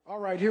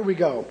right, here we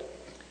go.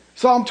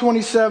 Psalm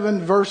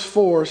 27 verse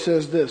 4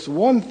 says this: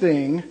 "One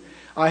thing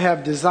I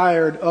have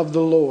desired of the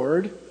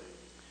Lord,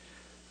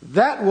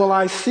 that will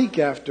I seek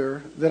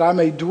after, that I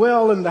may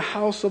dwell in the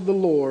house of the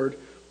Lord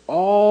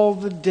all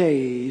the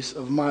days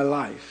of my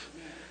life,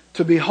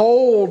 to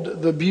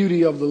behold the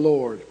beauty of the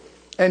Lord,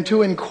 and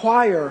to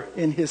inquire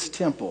in his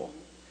temple.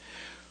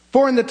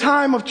 For in the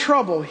time of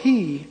trouble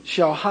he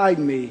shall hide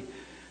me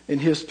in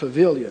his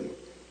pavilion.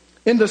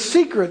 In the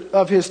secret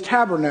of his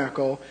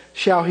tabernacle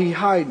shall he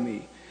hide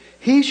me.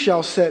 He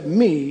shall set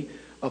me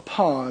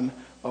upon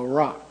a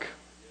rock."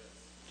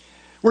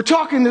 We're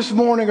talking this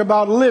morning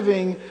about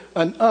living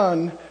an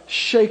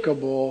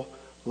unshakable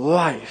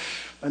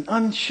life. An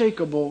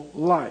unshakable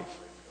life.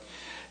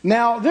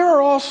 Now, there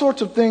are all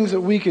sorts of things that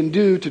we can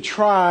do to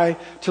try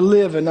to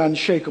live an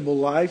unshakable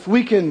life.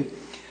 We can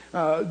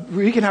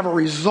have a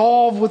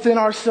resolve within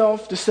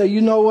ourselves to say,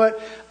 you know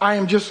what, I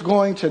am just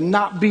going to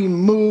not be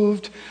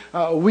moved.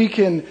 We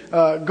can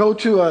go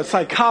to a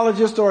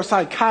psychologist or a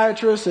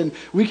psychiatrist and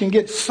we can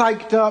get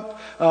psyched up.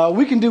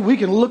 We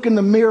can look in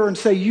the mirror and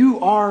say, you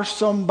are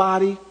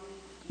somebody.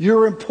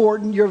 You're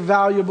important. You're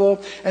valuable.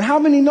 And how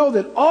many know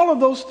that all of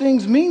those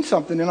things mean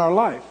something in our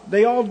life?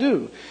 They all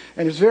do.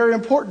 And it's very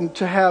important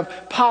to have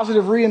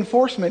positive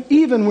reinforcement,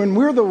 even when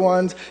we're the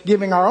ones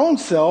giving our own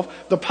self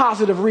the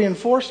positive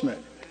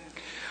reinforcement.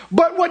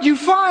 But what you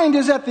find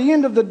is at the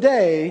end of the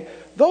day,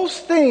 those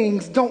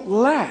things don't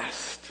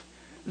last.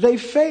 They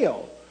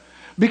fail.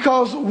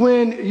 Because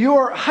when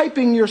you're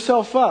hyping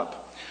yourself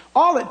up,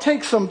 all it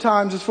takes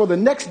sometimes is for the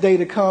next day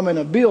to come and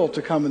a bill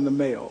to come in the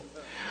mail.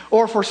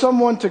 Or for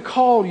someone to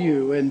call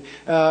you and,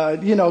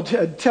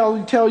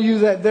 tell you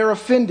that they're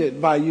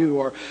offended by you.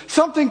 Or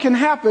something can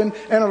happen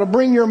and it'll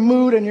bring your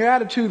mood and your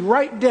attitude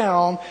right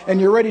down and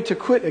you're ready to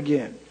quit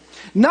again.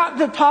 Not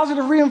that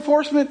positive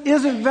reinforcement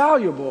isn't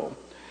valuable.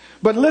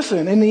 But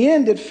listen, in the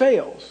end, it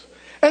fails.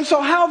 And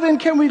so how then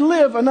can we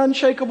live an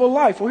unshakable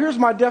life? Well, here's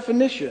my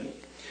definition.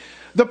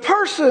 The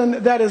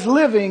person that is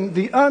living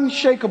the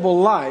unshakable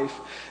life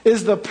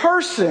is the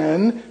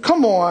person,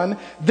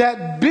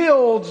 that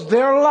builds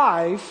their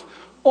life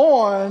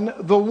on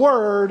the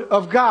Word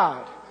of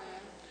God.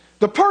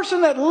 The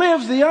person that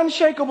lives the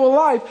unshakable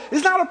life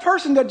is not a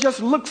person that just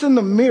looks in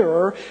the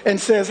mirror and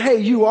says, hey,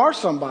 you are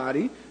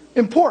somebody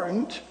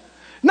important.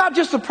 Not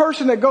just a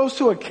person that goes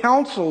to a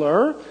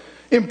counselor,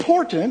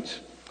 important,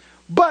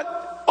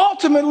 but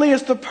ultimately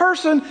it's the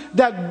person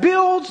that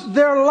builds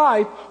their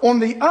life on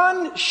the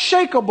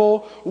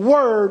unshakable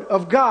Word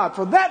of God.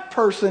 For that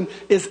person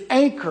is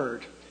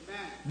anchored.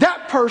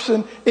 That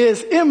person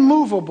is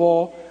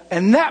immovable,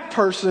 and that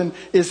person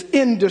is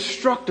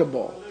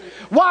indestructible.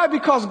 Why?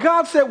 Because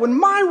God said, when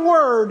my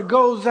word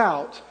goes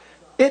out,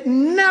 it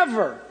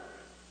never,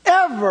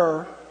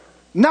 ever,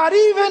 not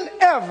even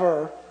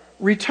ever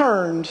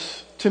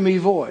returns to me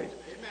void.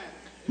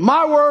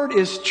 My word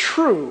is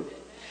true.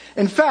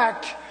 In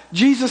fact,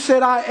 Jesus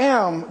said, I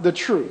am the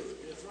truth.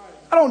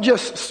 I don't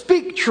just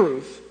speak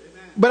truth,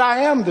 but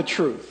I am the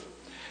truth.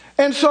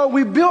 And so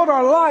we build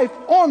our life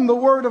on the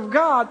Word of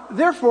God.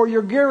 Therefore,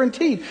 you're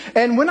guaranteed.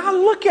 And when I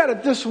look at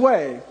it this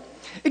way,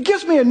 it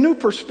gives me a new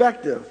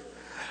perspective.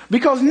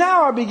 Because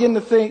now I begin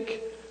to think,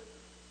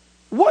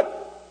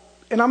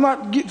 and I'm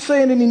not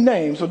saying any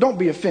names, so don't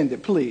be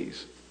offended,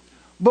 please.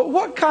 But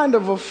what kind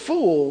of a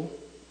fool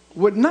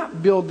would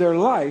not build their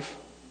life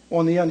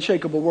on the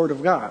unshakable Word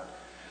of God?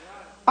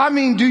 I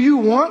mean, do you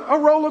want a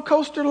roller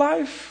coaster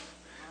life?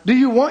 Do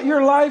you want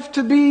your life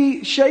to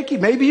be shaky?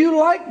 Maybe you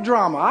like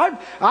drama.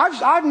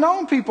 I've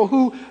known people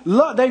who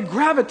they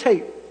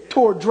gravitate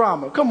toward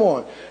drama. Come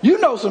on. You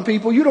know some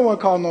people, you don't want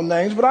to call no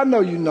names, but I know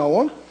you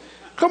know them.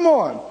 Come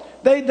on.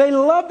 They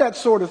love that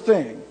sort of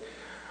thing.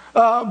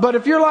 But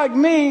if you're like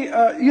me,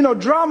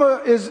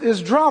 drama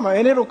is drama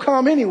and it'll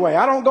come anyway.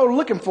 I don't go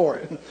looking for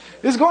it.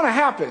 It's going to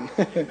happen.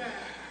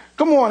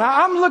 Come on,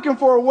 I'm looking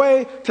for a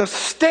way to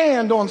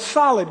stand on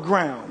solid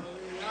ground.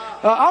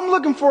 I'm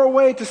looking for a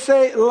way to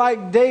say,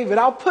 like David,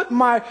 I'll put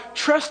my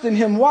trust in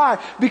him. Why?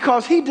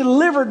 Because he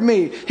delivered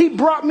me. He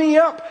brought me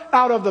up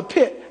out of the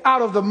pit,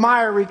 out of the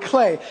miry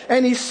clay.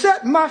 And he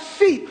set my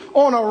feet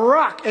on a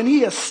rock and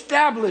he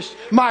established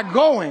my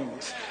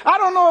goings. I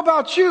don't know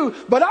about you,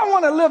 but I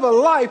want to live a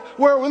life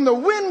where when the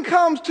wind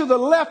comes to the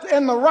left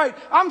and the right,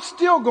 I'm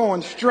still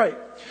going straight.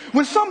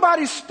 When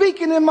somebody's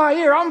speaking in my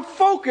ear, I'm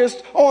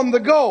focused on the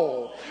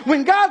goal.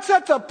 When God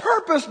sets a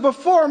purpose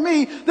before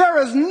me,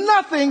 there is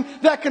nothing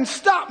that can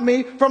stop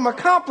me from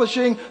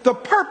accomplishing the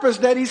purpose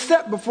that he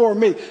set before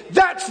me.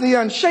 That's the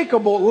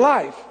unshakable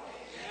life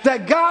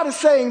that God is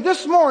saying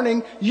this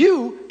morning,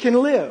 you can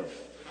live.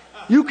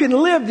 You can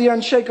live the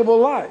unshakable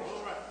life.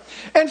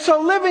 And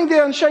so living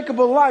the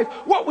unshakable life,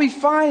 what we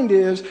find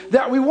is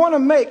that we want to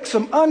make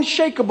some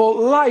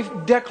unshakable life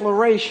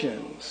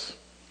declarations.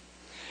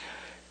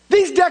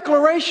 These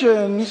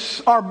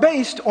declarations are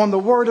based on the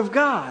Word of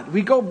God.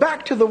 We go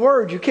back to the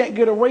Word. You can't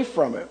get away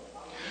from it.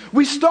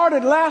 We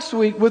started last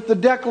week with the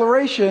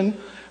declaration.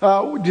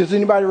 Does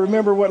anybody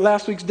remember what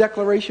last week's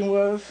declaration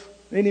was?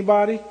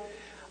 Anybody?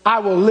 I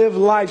will live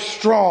life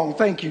strong.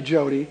 Thank you,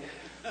 Jody.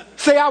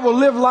 Say, I will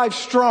live life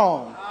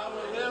strong. I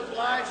will live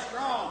life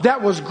strong.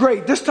 That was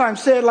great. This time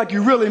say it like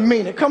you really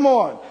mean it. Come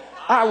on.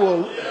 I will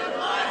live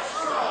life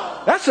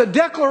strong. That's a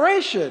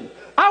declaration.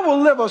 I will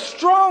live a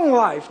strong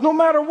life no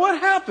matter what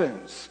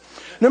happens.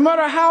 No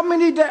matter how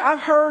many days. I've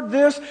heard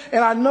this,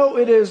 and I know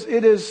it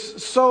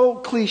is so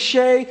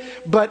cliche,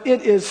 but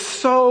it is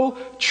so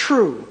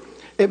true.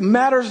 It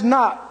matters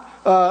not,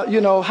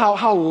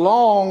 how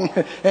long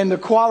and the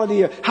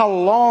quality of how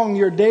long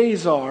your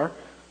days are.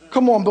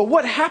 Come on, but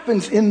what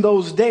happens in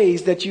those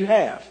days that you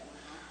have?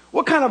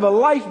 What kind of a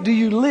life do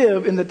you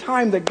live in the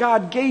time that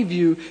God gave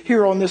you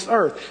here on this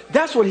earth?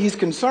 That's what he's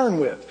concerned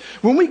with.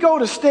 When we go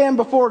to stand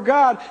before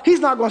God, he's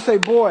not going to say,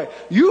 boy,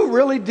 you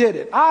really did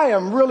it. I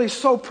am really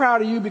so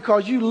proud of you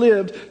because you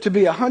lived to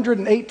be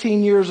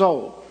 118 years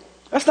old.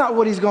 That's not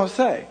what he's going to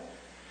say.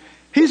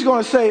 He's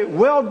going to say,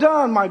 well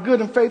done, my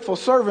good and faithful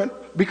servant,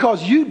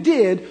 because you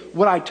did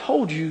what I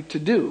told you to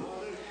do.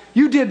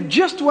 You did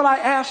just what I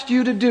asked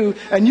you to do,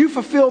 and you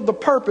fulfilled the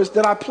purpose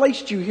that I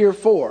placed you here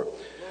for.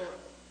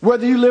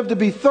 Whether you live to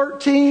be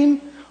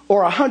 13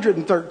 or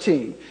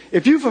 113.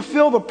 If you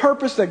fulfill the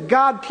purpose that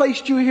God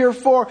placed you here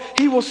for,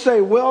 he will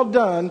say, well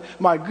done,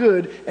 my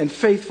good and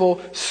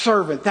faithful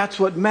servant. That's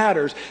what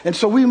matters. And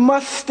so we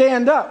must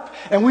stand up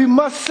and we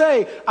must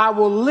say, I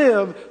will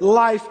live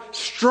life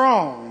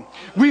strong.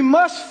 We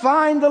must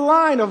find the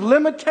line of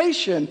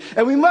limitation,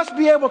 and we must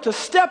be able to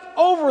step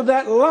over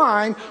that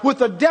line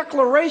with a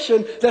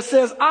declaration that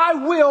says, I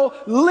will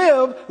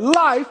live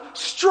life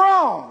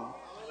strong.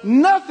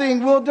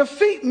 Nothing will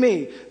defeat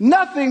me.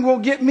 Nothing will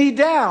get me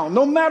down.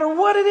 No matter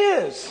what it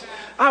is,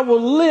 I will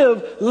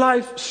live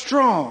life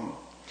strong.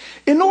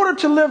 In order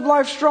to live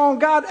life strong,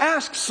 God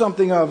asks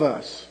something of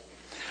us.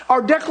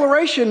 Our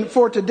declaration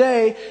for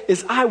today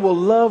is, I will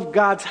love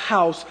God's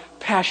house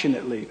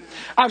passionately.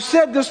 I've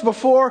said this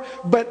before,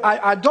 but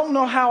I don't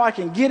know how I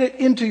can get it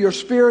into your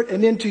spirit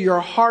and into your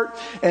heart.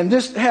 And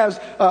this has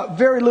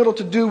very little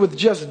to do with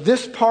just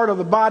this part of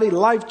the body,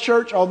 Life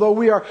Church, although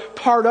we are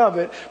part of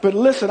it. But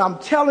listen, I'm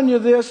telling you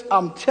this,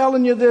 I'm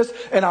telling you this,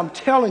 and I'm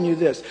telling you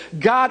this.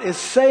 God is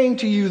saying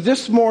to you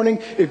this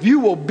morning, if you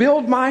will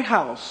build my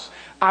house,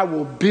 I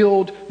will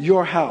build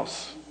your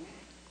house.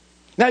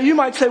 Now you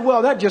might say,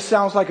 well, that just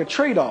sounds like a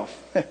trade-off.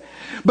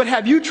 But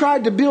have you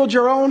tried to build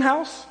your own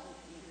house?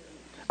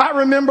 I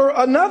remember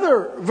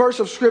another verse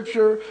of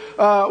scripture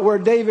where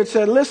David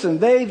said, listen,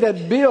 they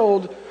that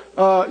build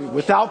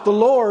without the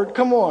Lord,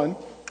 come on,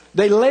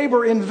 they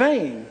labor in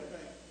vain.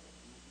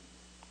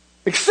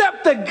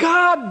 Except that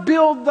God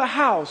build the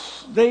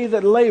house, they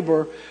that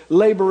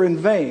labor in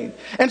vain.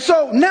 And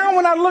so now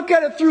when I look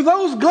at it through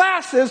those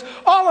glasses,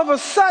 all of a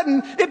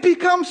sudden it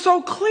becomes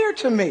so clear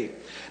to me.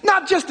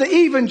 Not just an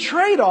even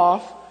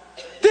trade-off.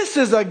 This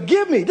is a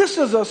gimme. This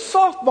is a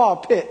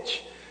softball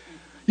pitch.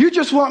 You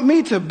just want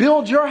me to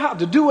build your house,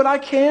 to do what I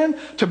can,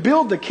 to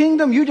build the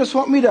kingdom. You just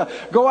want me to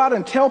go out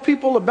and tell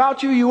people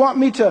about you. You want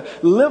me to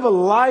live a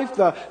life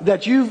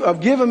that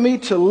you've given me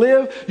to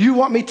live. You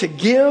want me to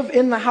give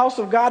in the house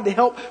of God to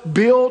help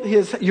build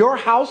your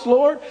house,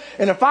 Lord.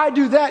 And if I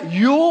do that,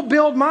 you'll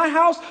build my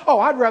house. Oh,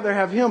 I'd rather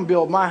have him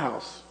build my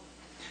house.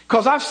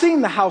 Because I've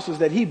seen the houses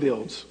that he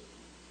builds.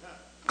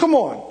 Come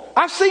on.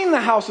 I've seen the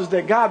houses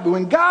that God builds.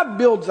 When God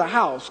builds a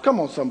house, come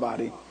on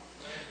somebody.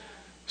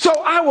 So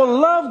I will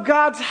love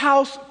God's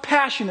house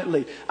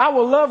passionately. I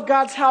will love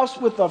God's house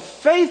with a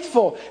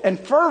faithful and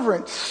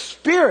fervent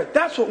spirit.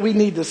 That's what we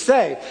need to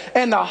say.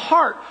 And a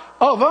heart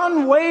of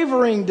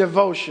unwavering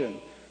devotion.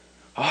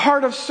 A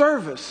heart of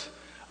service.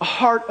 A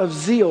heart of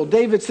zeal.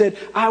 David said,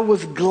 I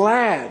was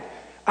glad.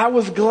 I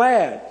was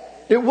glad.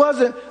 It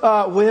wasn't,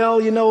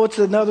 it's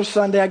another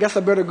Sunday. I guess I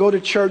better go to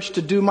church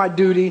to do my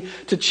duty,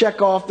 to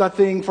check off the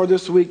thing for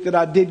this week that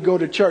I did go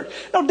to church.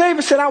 No,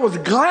 David said, I was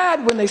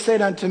glad when they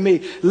said unto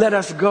me, let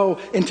us go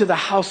into the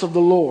house of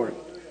the Lord.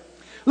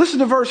 Listen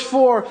to verse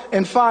 4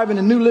 and 5 in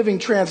the New Living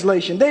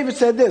Translation. David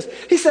said this.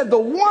 He said, the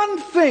one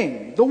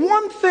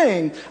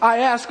thing I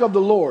ask of the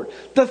Lord,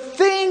 the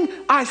thing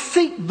I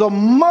seek the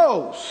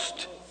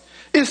most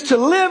is to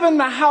live in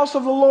the house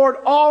of the Lord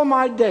all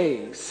my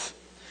days.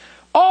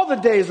 All the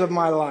days of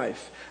my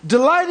life,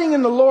 delighting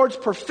in the Lord's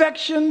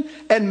perfection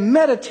and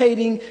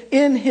meditating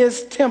in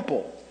his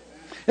temple.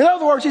 In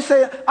other words, he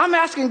said, I'm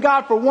asking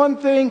God for one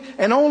thing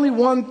and only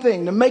one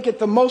thing, to make it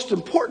the most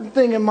important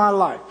thing in my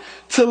life,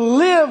 to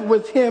live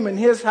with him in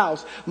his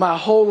house my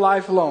whole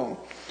life long.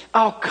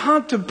 I'll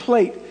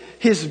contemplate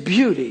his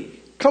beauty.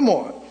 Come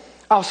on.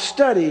 I'll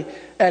study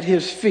at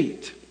his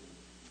feet.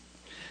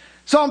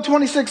 Psalm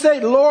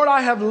 26:8, Lord,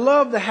 I have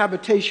loved the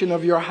habitation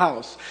of your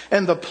house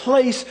and the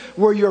place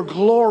where your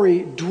glory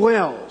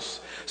dwells.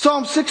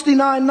 Psalm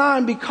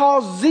 69:9,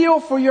 because zeal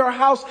for your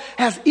house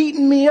has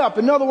eaten me up.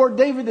 In other words,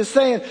 David is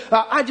saying,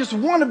 I just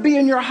want to be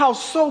in your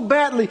house so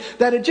badly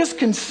that it just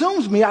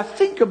consumes me. I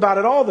think about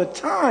it all the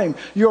time,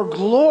 your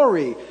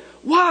glory.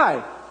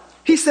 Why?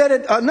 He said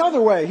it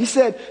another way. He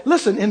said,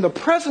 listen, in the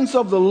presence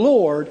of the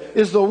Lord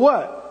is the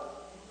what?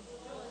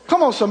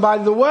 Come on,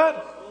 somebody, the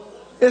what?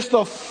 It's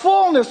the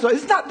fullness.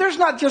 There's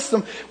not just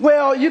some,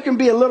 well, you can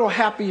be a little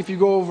happy if you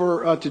go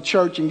over to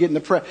church and get in the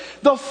prayer.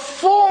 The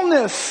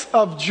fullness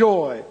of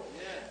joy.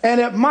 And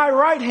at my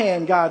right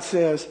hand, God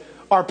says,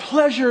 are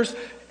pleasures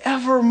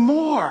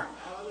evermore.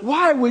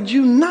 Why would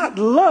you not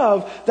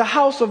love the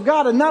house of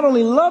God, and not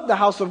only love the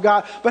house of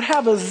God, but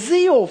have a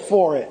zeal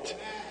for it?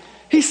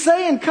 He's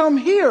saying, come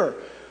here.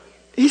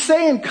 He's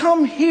saying,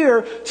 come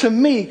here to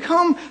me.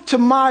 Come to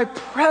my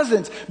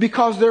presence,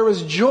 because there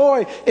is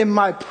joy in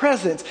my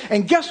presence.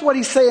 And guess what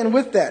he's saying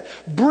with that?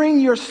 Bring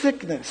your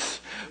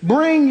sickness.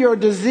 Bring your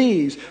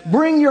disease.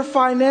 Bring your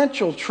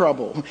financial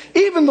trouble.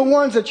 Even the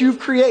ones that you've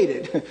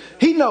created.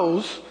 He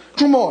knows.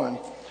 Come on.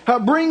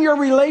 Bring your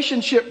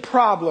relationship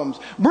problems.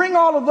 Bring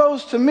all of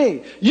those to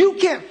me. You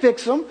can't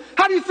fix them.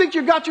 How do you think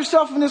you got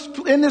yourself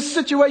in this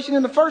situation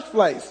in the first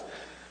place?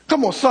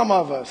 Come on, some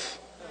of us.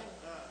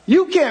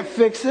 You can't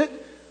fix it.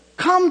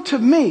 Come to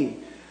me.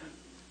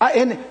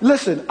 And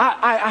listen,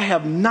 I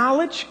have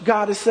knowledge,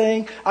 God is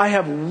saying. I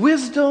have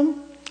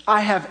wisdom.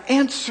 I have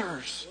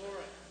answers.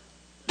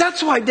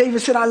 That's why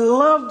David said, I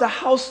love the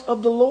house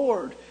of the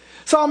Lord.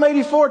 Psalm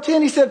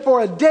 84:10, he said,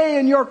 for a day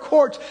in your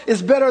courts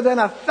is better than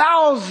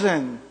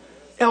 1,000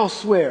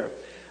 elsewhere.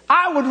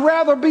 I would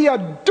rather be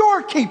a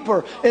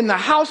doorkeeper in the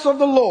house of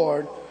the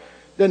Lord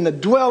than to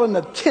dwell in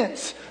the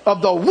tents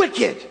of the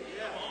wicked.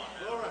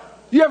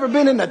 You ever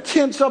been in the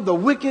tents of the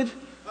wicked?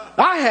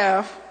 I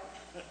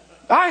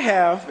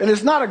have, and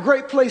it's not a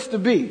great place to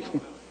be.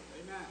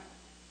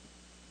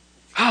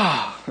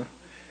 I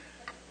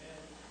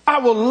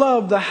will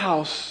love the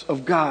house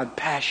of God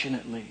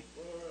passionately.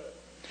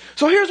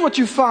 So here's what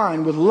you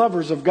find with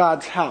lovers of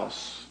God's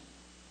house.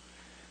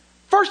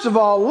 First of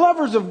all,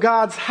 lovers of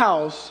God's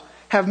house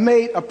have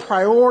made a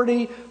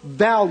priority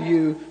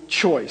value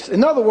choice.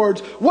 In other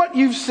words, what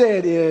you've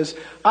said is,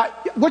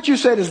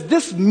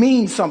 this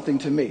means something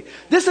to me.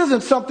 This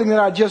isn't something that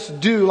I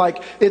just do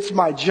like it's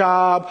my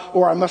job,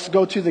 or I must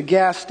go to the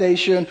gas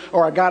station,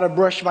 or I got to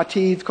brush my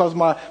teeth because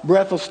my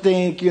breath will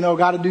stink,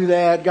 got to do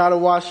that, got to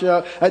wash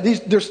up.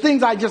 There's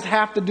things I just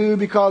have to do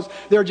because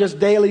they're just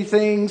daily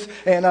things,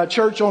 and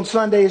church on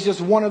Sunday is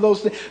just one of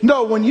those things.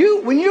 No, when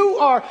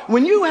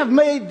you have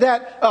made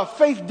that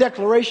faith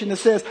declaration that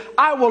says,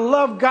 I will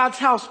love God's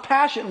house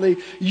passionately,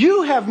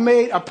 you have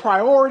made a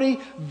priority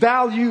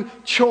value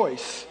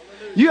choice.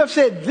 You have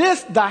said,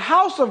 the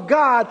house of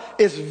God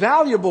is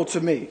valuable to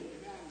me.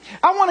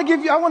 I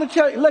want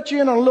to let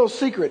you in on a little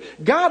secret.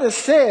 God has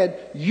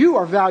said you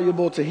are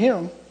valuable to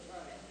him.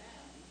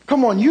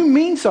 Come on, you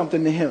mean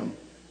something to him.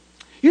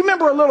 You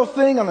remember a little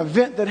thing, an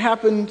event that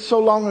happened so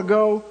long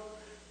ago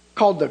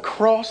called the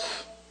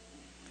cross?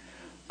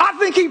 I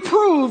think he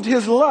proved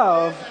his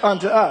love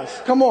unto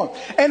us. Come on.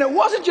 And it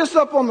wasn't just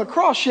up on the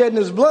cross shedding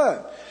his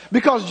blood.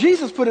 Because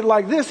Jesus put it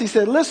like this. He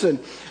said, listen,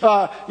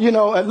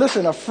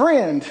 a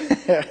friend,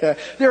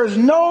 there is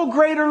no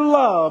greater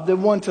love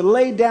than one to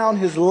lay down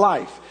his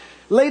life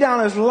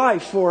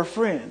for a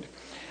friend.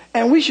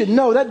 And we should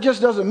know that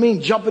just doesn't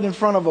mean jumping in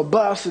front of a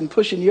bus and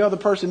pushing the other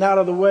person out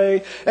of the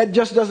way. That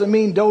just doesn't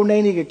mean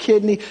donating a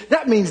kidney.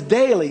 That means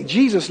daily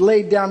Jesus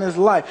laid down his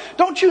life.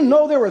 Don't you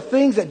know there were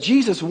things that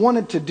Jesus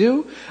wanted to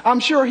do? I'm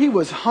sure he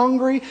was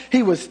hungry.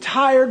 He was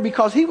tired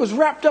because he was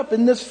wrapped up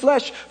in this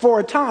flesh for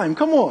a time.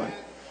 Come on.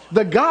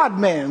 The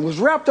God-man was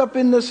wrapped up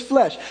in this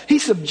flesh. He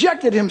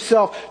subjected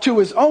himself to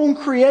his own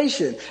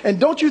creation. And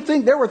don't you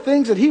think there were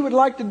things that he would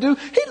like to do?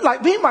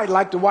 He might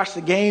like to watch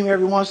the game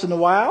every once in a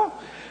while.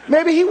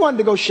 Maybe he wanted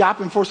to go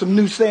shopping for some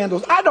new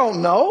sandals. I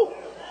don't know.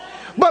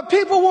 But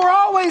people were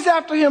always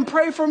after him.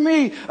 Pray for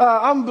me.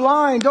 I'm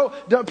blind.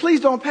 Please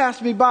don't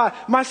pass me by.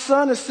 My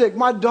son is sick.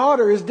 My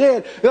daughter is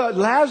dead.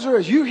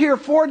 Lazarus, you here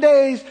 4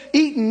 days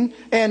eating,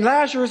 and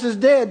Lazarus is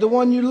dead, the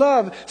one you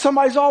love.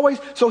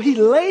 So he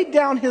laid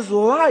down his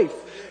life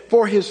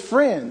for his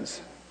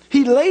friends.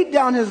 He laid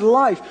down his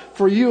life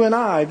for you and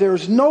I. There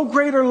is no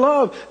greater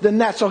love than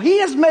that. So he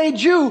has made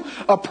you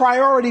a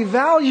priority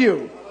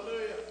value.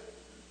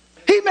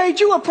 He made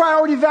you a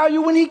priority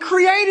value when he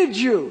created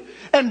you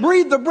and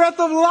breathed the breath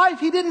of life.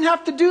 He didn't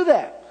have to do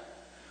that.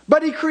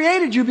 But he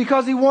created you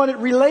because he wanted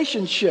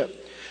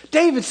relationship.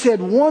 David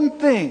said one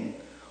thing.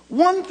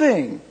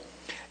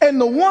 And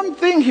the one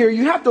thing here,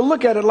 you have to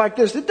look at it like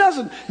this. It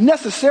doesn't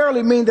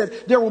necessarily mean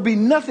that there will be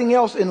nothing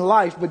else in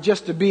life but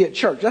just to be at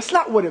church. That's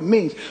not what it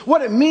means.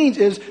 What it means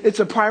is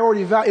it's a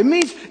priority value. It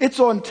means it's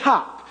on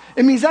top.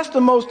 It means that's the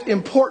most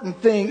important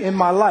thing in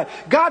my life.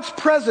 God's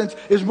presence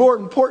is more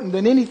important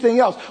than anything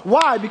else.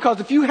 Why? Because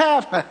if you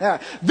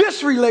have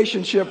this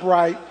relationship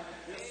right,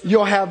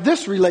 you'll have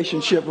this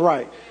relationship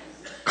right.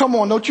 Come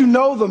on, don't you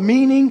know the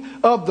meaning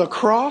of the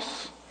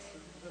cross?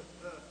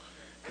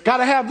 Got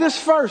to have this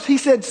first. He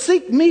said,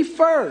 seek me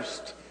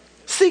first.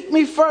 Seek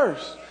me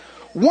first.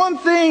 One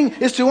thing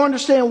is to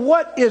understand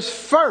what is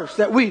first,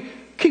 that we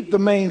keep the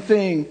main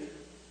thing.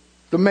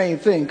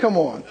 Come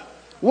on.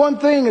 One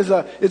thing is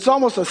it's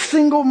almost a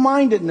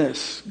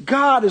single-mindedness.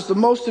 God is the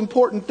most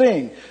important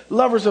thing.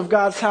 Lovers of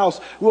God's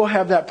house will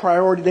have that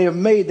priority. They have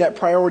made that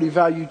priority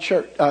value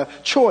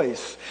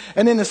choice.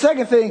 And then the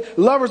second thing,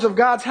 lovers of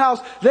God's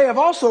house, they have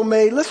also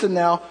made, listen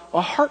now,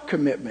 a heart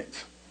commitment.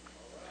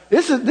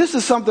 This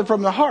is something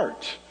from the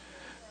heart.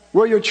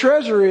 Where your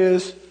treasure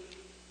is,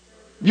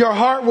 your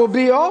heart will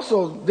be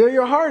also. There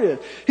your heart is.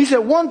 He said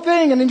one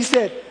thing, and then he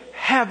said,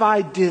 have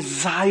I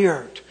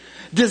desired?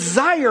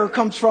 Desire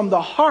comes from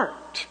the heart.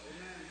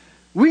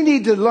 We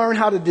need to learn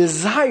how to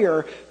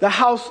desire the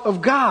house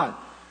of God.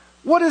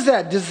 What is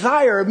that?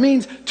 Desire. It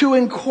means to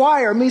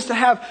inquire. It means to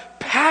have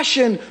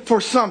passion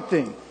for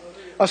something.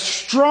 A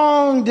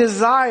strong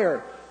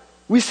desire.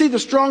 We see the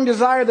strong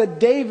desire that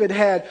David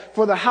had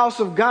for the house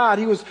of God.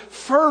 He was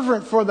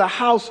fervent for the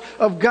house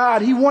of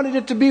God. He wanted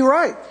it to be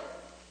right.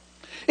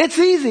 It's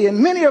easy, and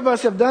many of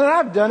us have done it.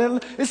 I've done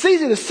it. It's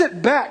easy to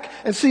sit back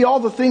and see all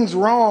the things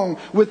wrong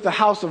with the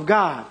house of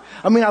God.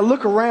 I mean, I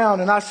look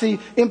around and I see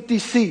empty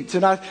seats,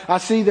 and I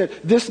see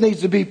that this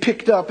needs to be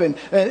picked up,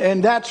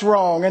 and that's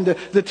wrong, and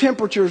the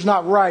temperature is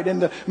not right,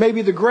 and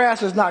maybe the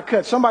grass is not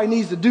cut. Somebody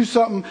needs to do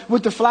something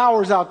with the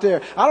flowers out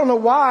there. I don't know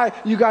why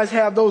you guys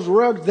have those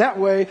rugs that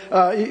way,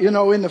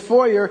 in the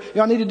foyer.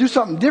 Y'all need to do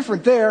something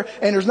different there,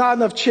 and there's not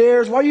enough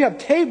chairs. Why you have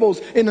tables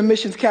in the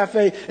Missions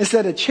Cafe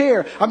instead of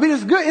chair? I mean,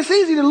 it's good. It's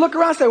easy to look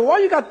around and say, well, why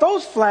you got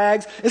those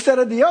flags instead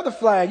of the other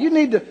flag?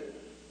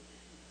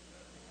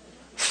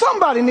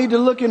 Somebody need to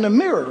look in the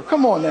mirror.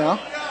 Come on now.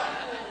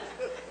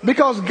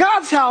 Because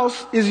God's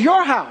house is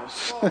your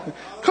house.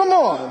 Come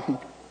on.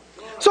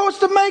 So it's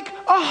to make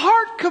a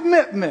heart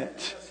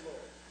commitment.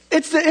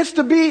 It's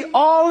to be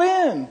all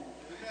in.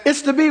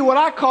 It's to be what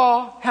I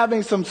call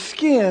having some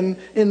skin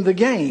in the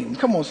game.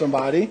 Come on,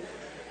 somebody.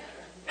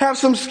 Have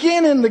some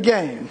skin in the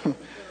game.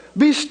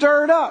 Be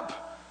stirred up.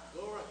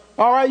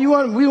 All right, we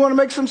want to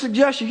make some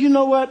suggestions. You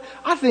know what?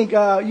 I think,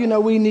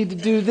 we need to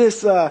do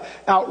this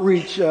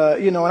outreach,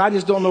 and I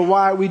just don't know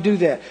why we do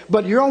that.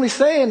 But you're only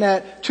saying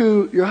that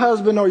to your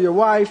husband or your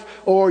wife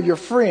or your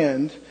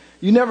friend.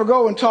 You never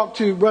go and talk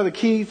to Brother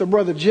Keith or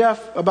Brother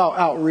Jeff about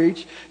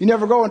outreach. You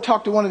never go and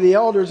talk to one of the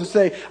elders and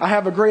say, I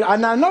have a great...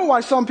 And I know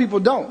why some people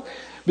don't.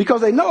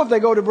 Because they know if they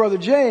go to Brother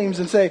James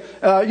and say,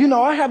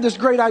 I have this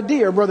great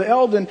idea. Or Brother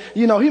Eldon,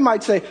 he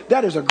might say,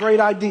 that is a great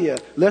idea.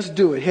 Let's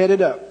do it. Head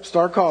it up.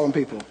 Start calling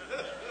people.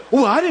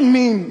 Well, I didn't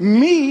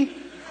mean me.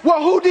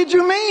 Well, who did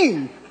you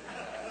mean?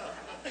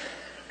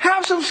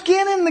 Have some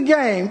skin in the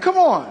game. Come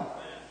on.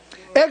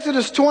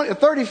 Exodus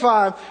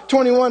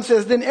 35:21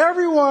 says, then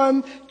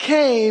everyone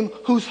came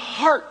whose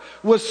heart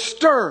was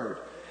stirred,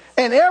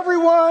 and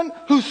everyone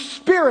whose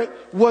spirit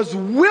was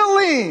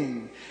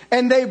willing.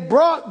 And they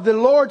brought the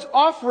Lord's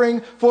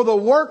offering for the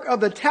work of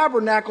the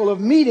tabernacle of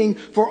meeting,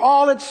 for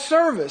all its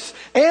service,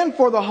 and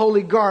for the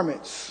holy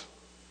garments.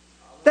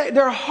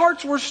 Their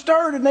hearts were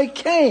stirred and they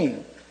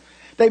came.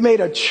 They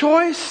made a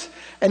choice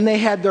and they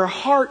had their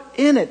heart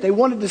in it. They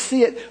wanted to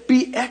see it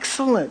be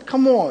excellent.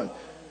 Come on.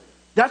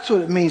 That's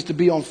what it means to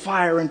be on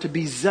fire and to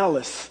be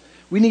zealous.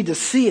 We need to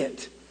see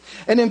it.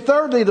 And then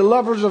thirdly, the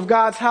lovers of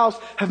God's house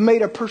have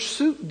made a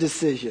pursuit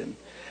decision.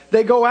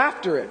 They go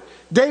after it.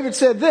 David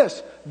said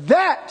this,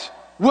 that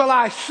will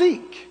I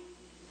seek.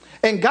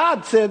 And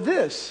God said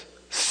this,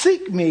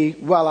 seek me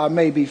while I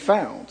may be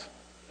found.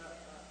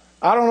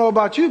 I don't know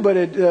about you, but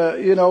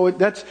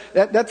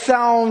that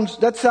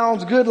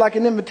sounds good like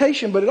an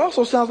invitation, but it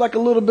also sounds like a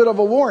little bit of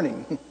a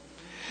warning.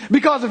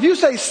 Because if you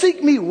say,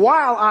 seek me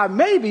while I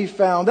may be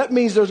found, that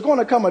means there's going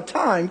to come a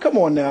time, come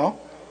on now,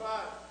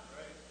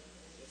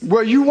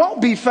 where you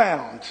won't be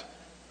found.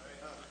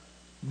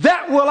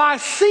 That will I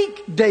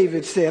seek,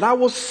 David said. I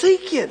will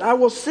seek it. I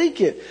will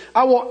seek it.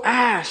 I will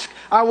ask.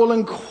 I will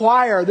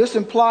inquire. This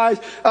implies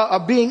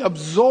being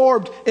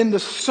absorbed in the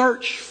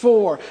search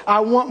for. I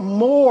want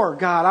more,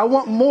 God. I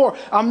want more.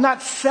 I'm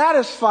not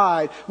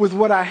satisfied with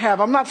what I have.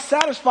 I'm not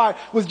satisfied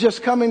with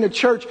just coming to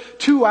church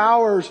 2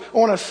 hours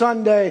on a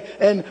Sunday,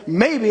 and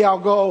maybe I'll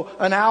go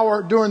an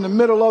hour during the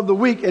middle of the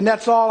week, and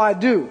that's all I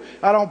do.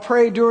 I don't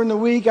pray during the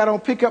week. I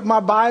don't pick up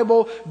my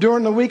Bible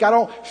during the week. I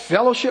don't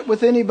fellowship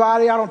with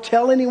anybody. I don't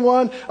tell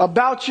anyone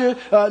about you.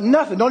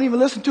 Nothing. Don't even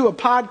listen to a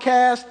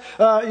podcast,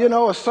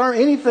 a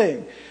sermon,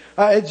 anything.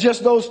 It's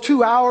just those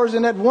 2 hours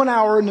and that 1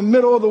 hour in the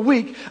middle of the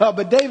week.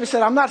 But David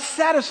said, I'm not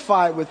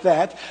satisfied with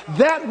that.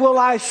 That will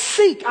I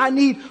seek. I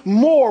need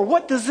more.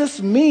 What does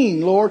this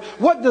mean, Lord?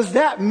 What does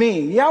that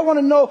mean? Yeah, I want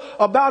to know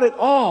about it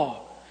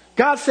all.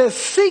 God says,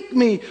 seek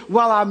me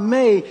while I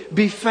may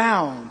be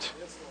found.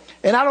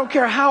 And I don't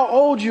care how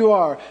old you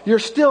are. You're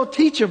still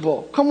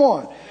teachable. Come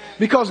on.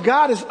 Because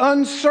God is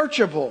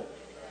unsearchable.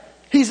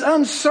 He's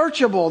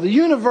unsearchable. The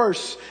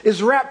universe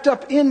is wrapped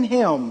up in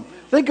him.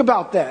 Think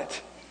about that.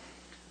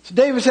 So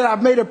David said,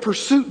 I've made a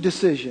pursuit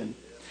decision.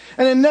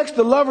 And then next,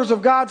 the lovers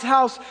of God's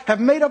house have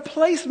made a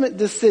placement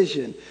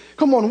decision.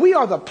 Come on, we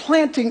are the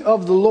planting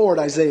of the Lord,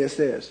 Isaiah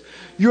says.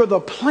 You're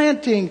the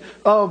planting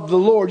of the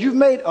Lord. You've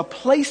made a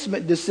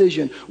placement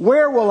decision.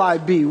 Where will I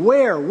be?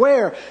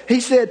 Where?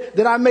 He said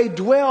that I may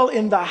dwell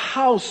in the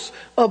house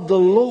of the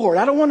Lord.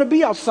 I don't want to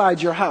be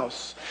outside your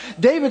house.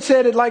 David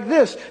said it like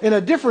this in a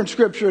different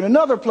scripture, in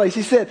another place.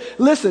 He said,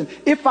 listen,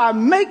 if I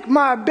make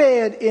my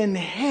bed in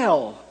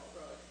hell,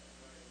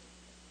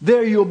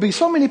 there you'll be.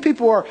 So many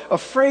people are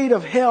afraid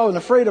of hell and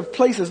afraid of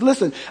places.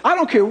 Listen, I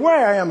don't care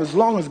where I am as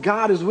long as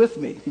God is with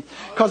me.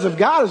 Because if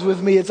God is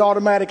with me, it's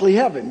automatically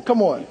heaven.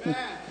 Come on.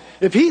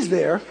 If he's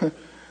there,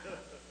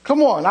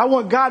 come on. I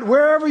want God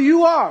wherever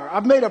you are.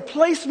 I've made a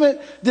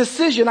placement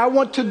decision. I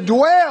want to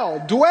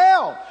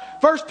dwell.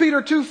 1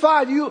 Peter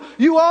 2:5,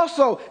 you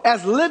also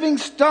as living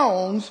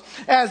stones,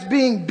 as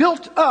being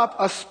built up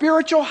a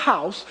spiritual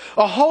house,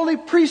 a holy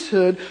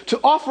priesthood, to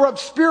offer up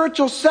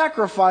spiritual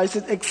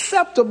sacrifices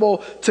acceptable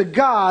to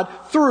God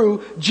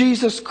through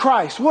Jesus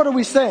Christ. What are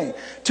we saying?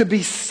 To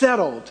be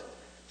settled,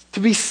 to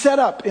be set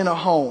up in a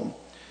home,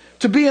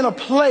 to be in a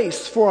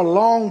place for a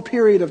long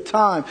period of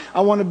time.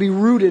 I want to be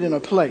rooted in a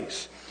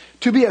place,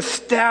 to be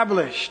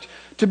established,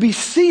 to be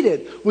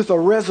seated with a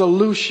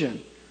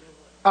resolution.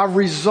 I've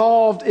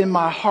resolved in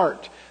my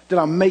heart that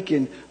I'm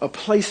making a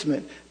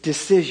placement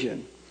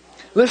decision.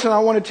 Listen, I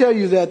want to tell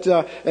you that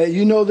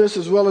you know this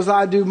as well as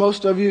I do.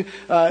 Most of you,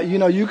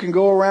 you can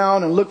go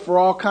around and look for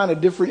all kind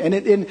of different, and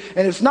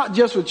it's not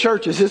just with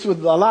churches. It's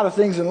with a lot of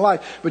things in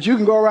life. But you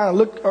can go around and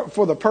look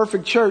for the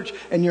perfect church,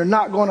 and you're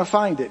not going to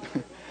find it.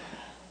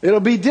 It'll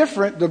be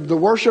different. The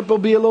worship will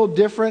be a little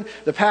different.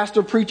 The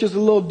pastor preaches a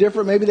little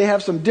different. Maybe they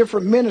have some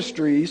different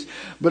ministries.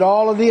 But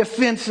all of the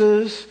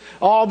offenses,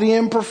 all the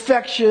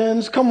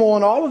imperfections, come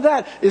on, all of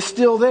that is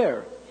still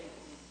there.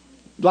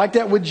 Like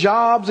that with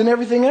jobs and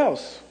everything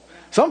else.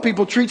 Some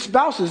people treat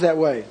spouses that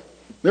way.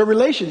 Their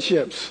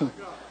relationships. They're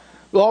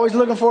always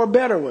looking for a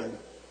better one.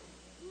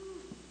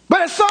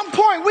 But at some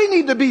point, we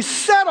need to be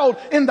settled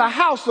in the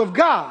house of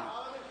God.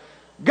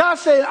 God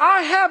said,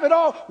 I have it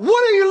all.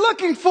 What are you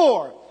looking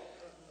for?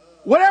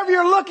 Whatever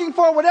you're looking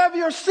for, whatever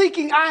you're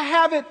seeking, I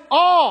have it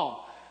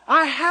all.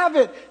 I have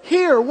it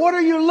here. What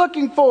are you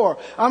looking for?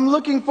 I'm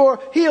looking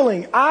for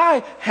healing.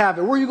 I have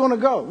it. Where are you going to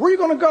go? Where are you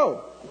going to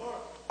go?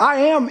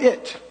 I am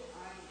it.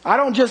 I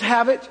don't just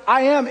have it.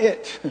 I am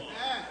it.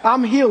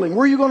 I'm healing.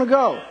 Where are you going to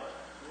go?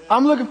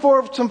 I'm looking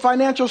for some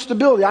financial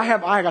stability.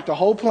 I got the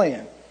whole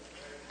plan.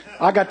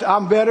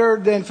 I'm better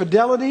than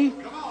Fidelity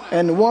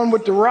and the one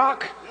with the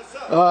rock.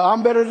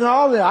 I'm better than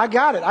all of that. I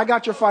got it. I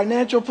got your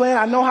financial plan.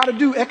 I know how to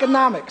do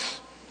economics.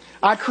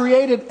 I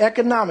created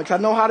economics. I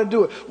know how to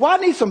do it. Well, I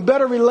need some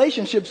better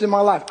relationships in my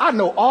life. I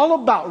know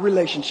all about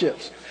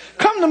relationships.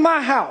 Come to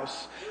my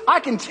house. I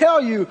can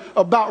tell you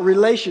about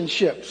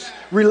relationships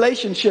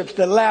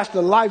that last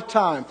a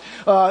lifetime,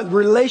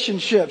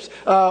 relationships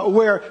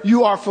where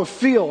you are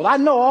fulfilled. I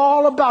know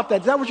all about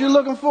that. Is that what you're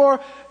looking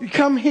for? You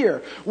come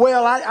here.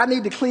 Well, I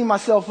need to clean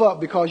myself up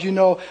because,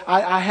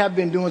 I have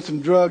been doing some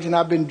drugs and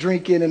I've been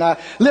drinking and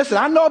listen,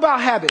 I know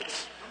about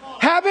habits.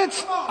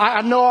 Habits,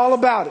 I know all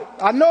about it.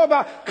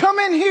 Come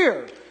in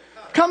here.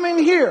 Come in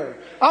here.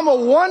 I'm a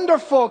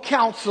wonderful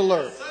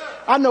counselor.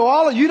 I know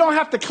all of you. You don't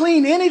have to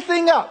clean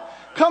anything up.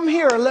 Come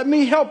here and let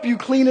me help you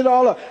clean it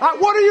all up.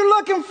 What are you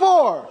looking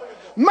for?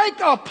 Make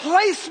a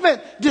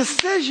placement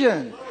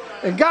decision.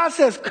 And God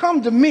says,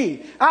 come to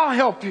me. I'll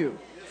help you.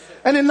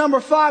 And then number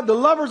 5, the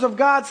lovers of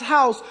God's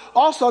house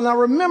also. Now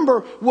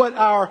remember what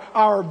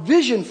our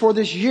vision for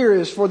this year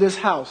is for this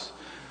house.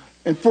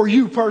 And for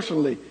you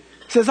personally.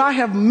 It says, I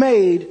have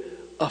made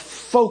a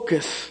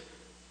focus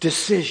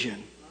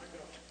decision.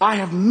 I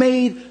have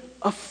made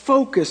a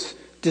focus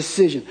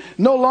decision.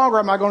 No longer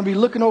am I going to be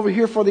looking over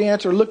here for the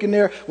answer, looking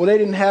there. Well, they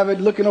didn't have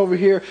it. Looking over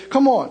here.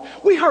 Come on.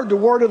 We heard the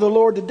word of the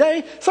Lord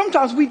today.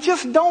 Sometimes we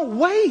just don't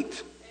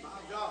wait.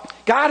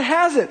 God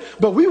has it,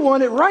 but we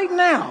want it right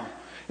now.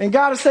 And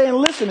God is saying,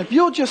 listen, if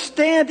you'll just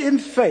stand in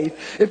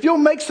faith, if you'll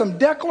make some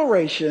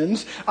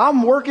declarations,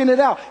 I'm working it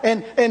out.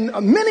 And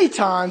many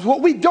times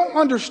what we don't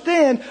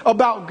understand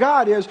about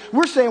God is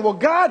we're saying, well,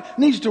 God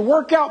needs to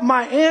work out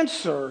my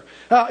answer.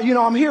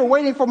 I'm here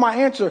waiting for my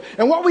answer.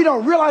 And what we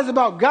don't realize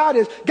about God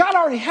is God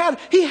already had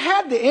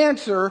the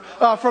answer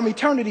from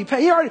eternity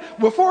past.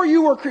 Before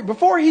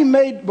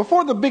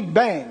the Big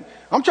Bang,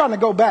 I'm trying to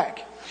go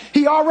back.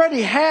 He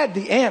already had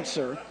the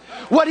answer.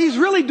 What he's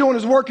really doing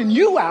is working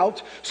you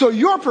out so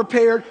you're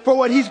prepared for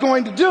what he's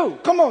going to do.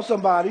 Come on,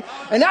 somebody.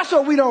 And that's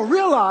what we don't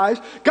realize.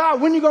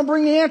 God, when are you going to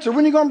bring the answer?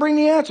 When are you going to bring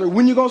the answer?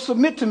 When are you going to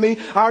submit to me?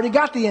 I already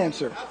got the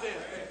answer.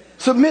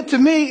 Submit to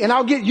me and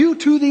I'll get you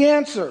to the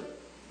answer.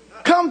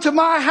 Come to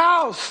my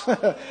house.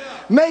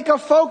 Make a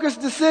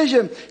focused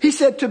decision. He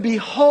said to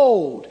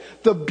behold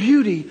the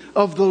beauty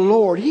of the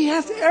Lord. He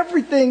has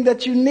everything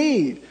that you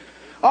need.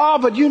 Oh,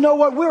 but you know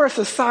what? We're a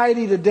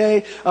society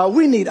today.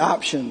 We need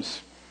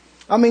options.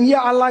 I mean,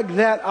 yeah, I like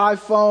that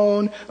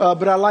iPhone,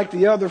 but I like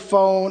the other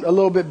phone a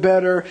little bit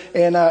better.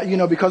 And,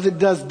 because it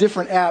does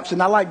different apps.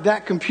 And I like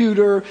that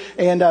computer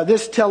and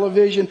this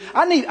television.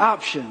 I need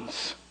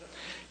options.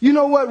 You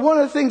know what? One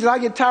of the things that I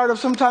get tired of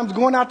sometimes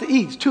going out to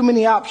eat is too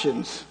many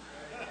options.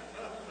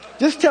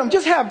 Just tell them,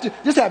 just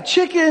have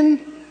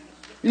chicken,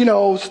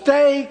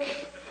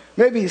 steak,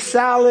 maybe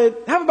salad.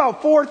 Have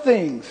about 4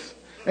 things.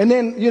 And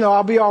then,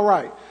 I'll be all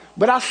right.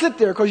 But I sit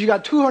there because you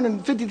got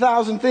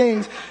 250,000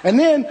 things. And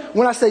then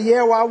when I say,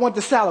 I want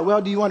the salad.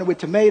 Well, do you want it with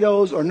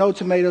tomatoes or no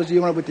tomatoes? Do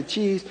you want it with the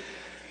cheese?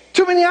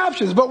 Too many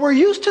options, but we're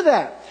used to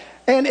that.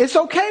 And it's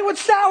okay with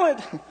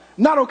salad,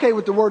 not okay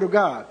with the Word of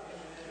God.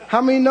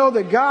 How many know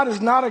that God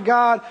is not a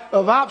God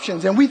of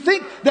options? And we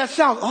think that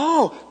sounds,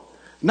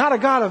 not a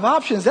God of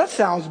options. That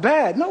sounds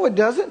bad. No, it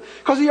doesn't,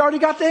 because He already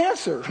got the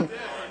answer.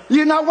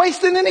 You're not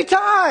wasting any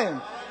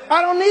time.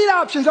 I don't need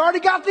options. I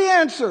already got the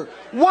answer.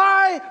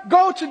 Why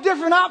go to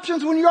different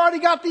options when you already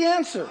got the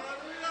answer?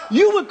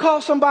 You would call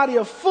somebody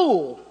a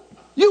fool.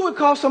 You would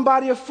call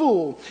somebody a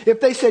fool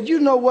if they said, you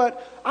know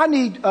what? I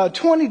need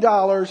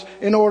 $20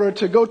 in order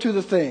to go to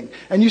the thing.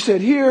 And you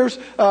said, here's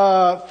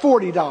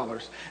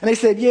 $40. And they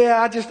said,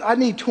 I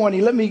need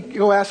 20. Let me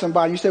go ask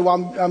somebody. You say,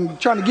 well, I'm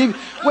trying to give you.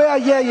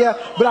 Well,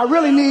 but I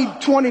really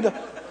need 20.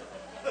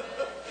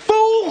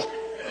 Fool.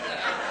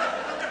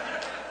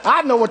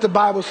 I know what the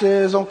Bible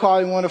says. Don't call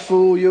anyone a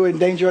fool. You're in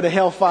danger of the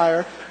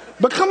hellfire.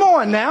 But come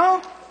on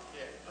now.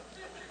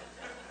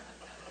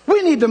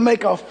 We need to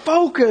make a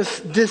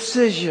focused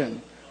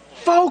decision.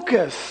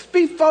 Focus.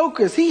 Be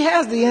focused. He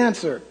has the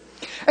answer.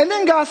 And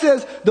then God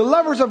says, the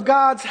lovers of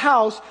God's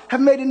house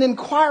have made an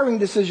inquiring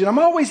decision. I'm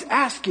always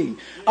asking.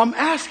 I'm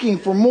asking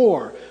for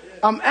more.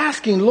 I'm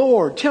asking,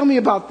 Lord, tell me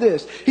about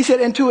this. He said,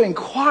 and to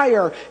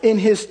inquire in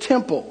His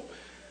temple,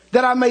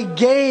 that I may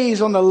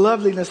gaze on the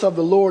loveliness of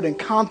the Lord and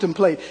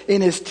contemplate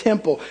in His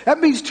temple. That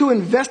means to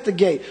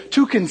investigate,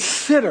 to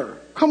consider.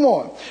 Come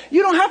on.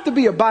 You don't have to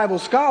be a Bible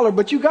scholar,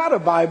 but you got a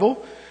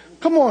Bible.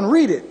 Come on,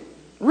 read it.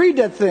 Read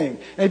that thing.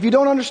 And if you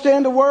don't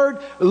understand the word,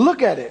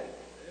 look at it.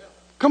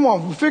 Come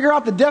on, figure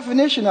out the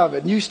definition of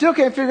it. And you still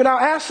can't figure it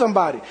out, ask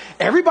somebody.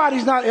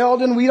 Everybody's not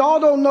Eldon. We all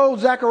don't know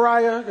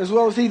Zechariah as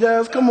well as he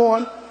does. Come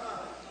on.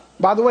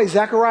 By the way,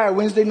 Zechariah,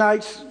 Wednesday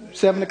nights,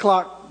 7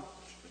 o'clock.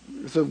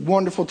 It's a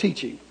wonderful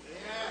teaching.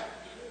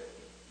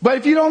 But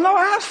if you don't know,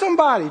 ask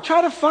somebody.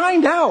 Try to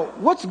find out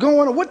what's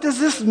going on. What does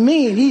this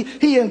mean?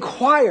 He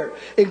inquired.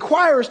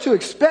 Inquire is to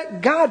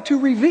expect God to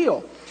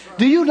reveal.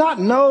 Do you not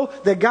know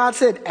that God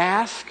said,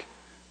 ask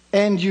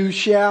and you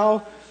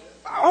shall?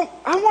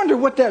 I wonder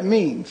what that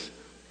means.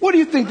 What do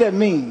you think that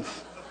means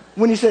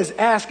when He says,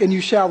 ask and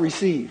you shall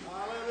receive?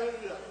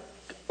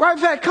 Right, in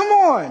fact, come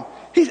on.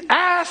 He's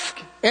ask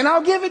and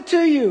I'll give it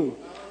to you.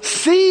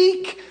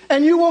 Seek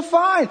and you will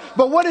find.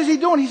 But what is He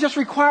doing? He's just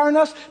requiring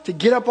us to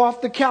get up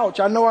off the couch.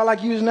 I know I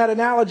like using that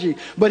analogy,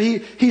 but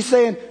he's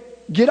saying,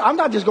 I'm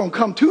not just going to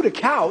come to the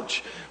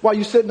couch while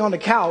you're sitting on the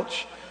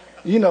couch,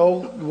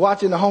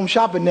 watching the Home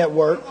Shopping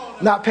Network,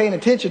 not paying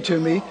attention to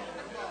me.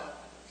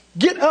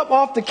 Get up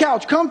off the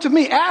couch. Come to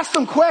me. Ask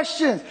some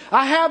questions.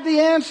 I have the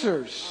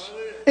answers.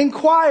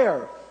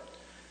 Inquire.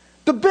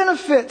 The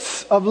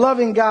benefits of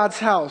loving God's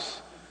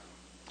house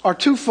are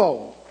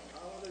twofold.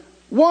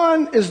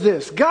 One is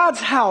this.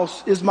 God's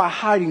house is my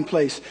hiding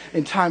place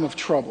in time of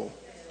trouble.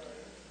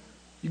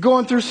 You're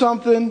going through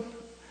something.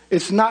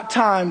 It's not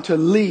time to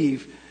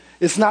leave.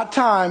 It's not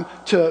time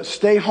to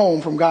stay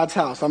home from God's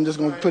house. I'm just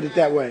going to put it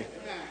that way.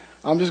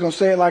 I'm just going to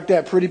say it like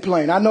that, pretty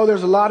plain. I know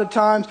there's a lot of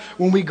times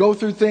when we go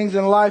through things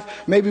in life,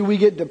 maybe we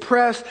get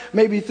depressed,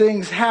 maybe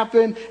things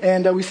happen,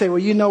 and we say, well,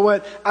 you know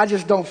what? I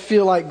just don't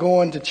feel like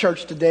going to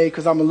church today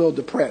because I'm a little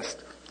depressed.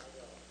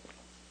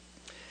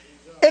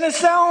 And it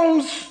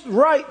sounds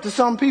right to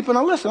some people.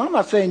 Now listen, I'm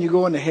not saying you're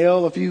going to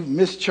hell if you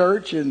miss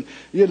church and,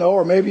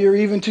 or maybe you're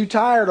even too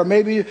tired or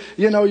maybe,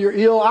 you're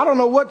ill. I don't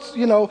know what's,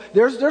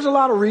 there's a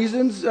lot of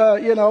reasons,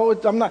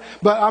 I'm not,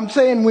 but I'm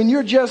saying when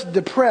you're just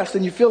depressed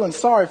and you're feeling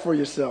sorry for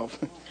yourself,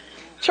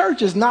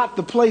 church is not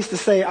the place to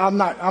say, I'm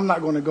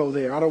not going to go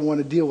there. I don't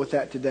want to deal with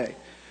that today.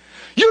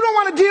 You don't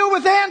want to deal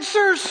with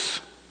answers.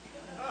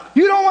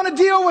 You don't want to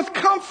deal with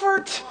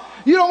comfort.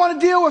 You don't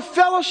want to deal with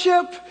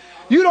fellowship.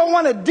 You don't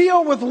want to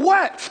deal with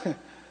what?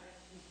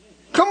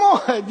 Come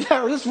on,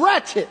 it's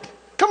ratchet.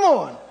 Come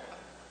on.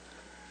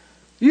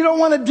 You don't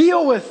want to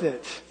deal with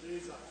it.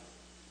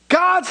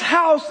 God's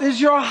house is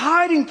your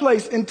hiding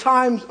place in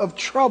times of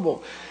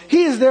trouble.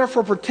 He is there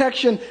for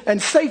protection and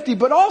safety,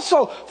 but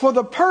also for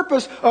the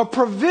purpose of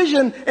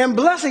provision and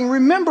blessing.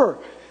 Remember,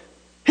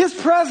 His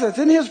presence,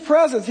 in His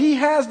presence, He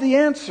has the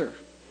answer.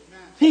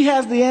 He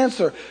has the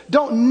answer.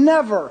 Don't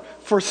never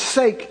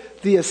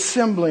forsake the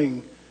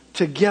assembling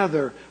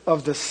together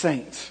of the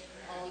saints.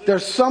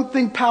 There's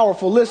something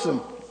powerful. Listen,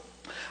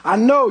 I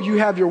know you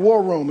have your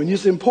war room and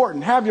it's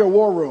important. Have your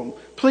war room.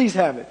 Please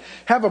have it.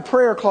 Have a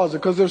prayer closet,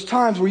 because there's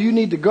times where you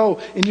need to go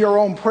in your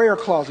own prayer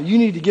closet. You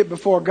need to get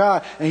before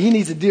God and He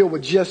needs to deal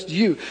with just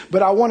you.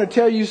 But I want to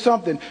tell you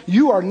something.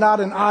 You are not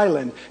an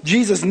island.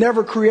 Jesus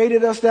never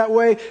created us that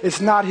way.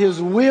 It's not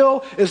His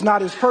will. It's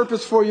not His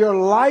purpose for your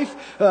life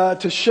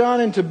to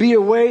shun and to be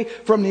away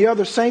from the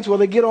other saints. Well,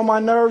 they get on my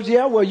nerves.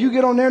 Yeah, well, you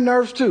get on their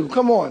nerves too.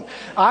 Come on.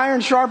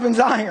 Iron sharpens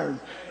iron.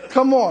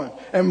 Come on.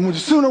 And the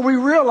sooner we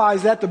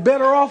realize that, the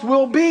better off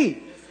we'll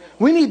be.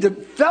 We need to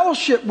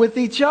fellowship with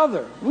each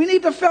other. We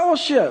need to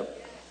fellowship.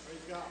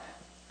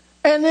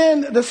 And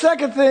then the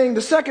second thing,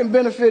 the second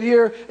benefit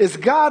here is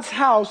God's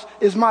house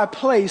is my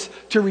place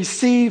to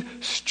receive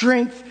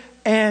strength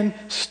and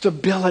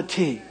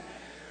stability.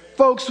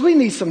 Folks, we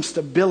need some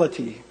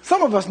stability.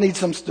 Some of us need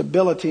some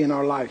stability in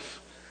our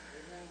life.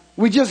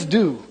 We just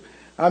do.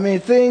 I mean,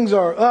 things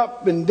are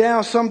up and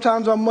down.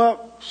 Sometimes I'm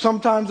up,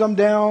 sometimes I'm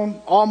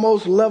down,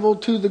 almost level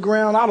to the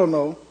ground. I don't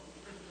know.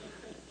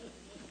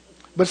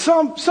 But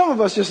some of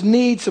us just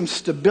need some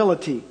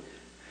stability.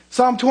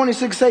 Psalm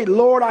 26:8,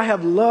 Lord, I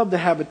have loved the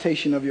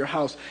habitation of your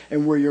house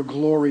and where your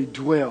glory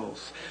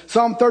dwells.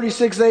 Psalm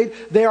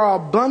 36:8, they are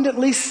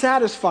abundantly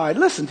satisfied.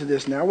 Listen to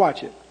this now,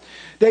 watch it.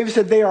 David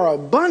said they are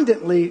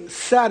abundantly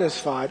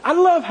satisfied. I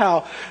love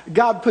how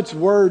God puts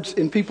words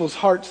in people's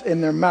hearts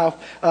and their mouth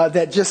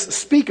that just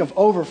speak of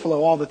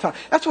overflow all the time.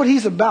 That's what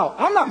he's about.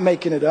 I'm not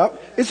making it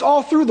up. It's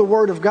all through the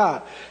word of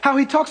God. How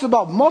he talks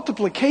about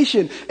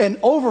multiplication and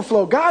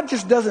overflow. God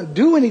just doesn't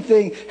do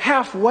anything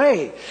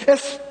halfway,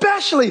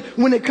 especially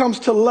when it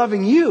comes to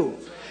loving you.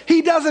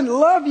 He doesn't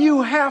love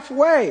you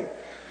halfway.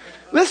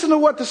 Listen to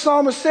what the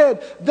psalmist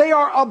said. They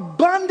are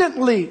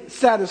abundantly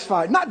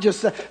satisfied. Not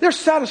just they're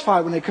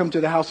satisfied when they come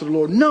to the house of the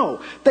Lord. No,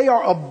 they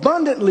are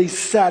abundantly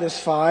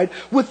satisfied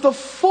with the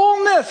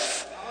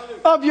fullness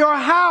of your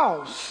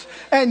house.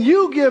 And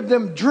you give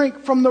them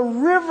drink from the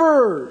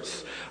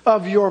rivers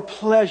of your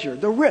pleasure.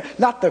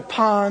 Not the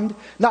pond,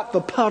 not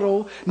the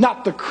puddle,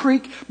 not the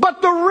creek,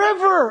 but the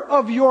river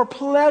of your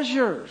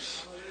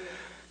pleasures.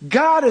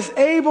 God is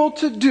able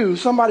to do.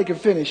 Somebody can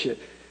finish it.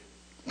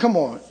 Come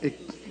on.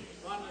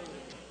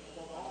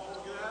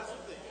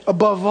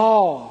 Above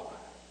all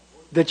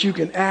that you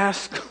can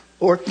ask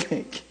or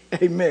think.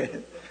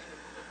 Amen.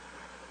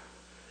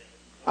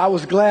 I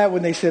was glad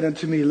when they said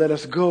unto me, let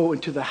us go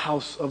into the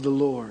house of the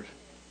Lord.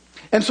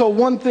 And so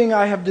one thing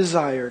I have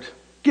desired,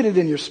 get it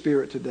in your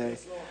spirit today,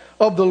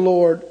 of the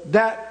Lord,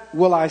 that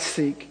will I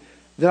seek,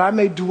 that I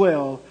may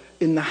dwell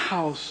in the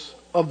house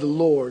of the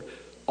Lord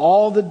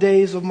all the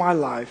days of my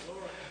life,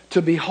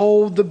 to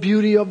behold the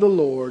beauty of the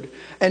Lord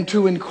and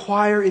to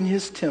inquire in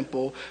his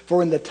temple.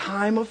 For in the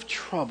time of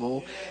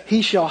trouble,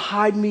 he shall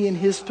hide me in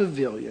his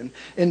pavilion.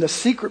 In the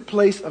secret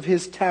place of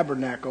his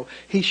tabernacle,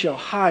 he shall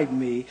hide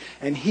me,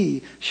 and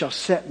he shall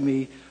set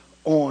me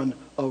on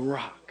a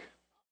rock.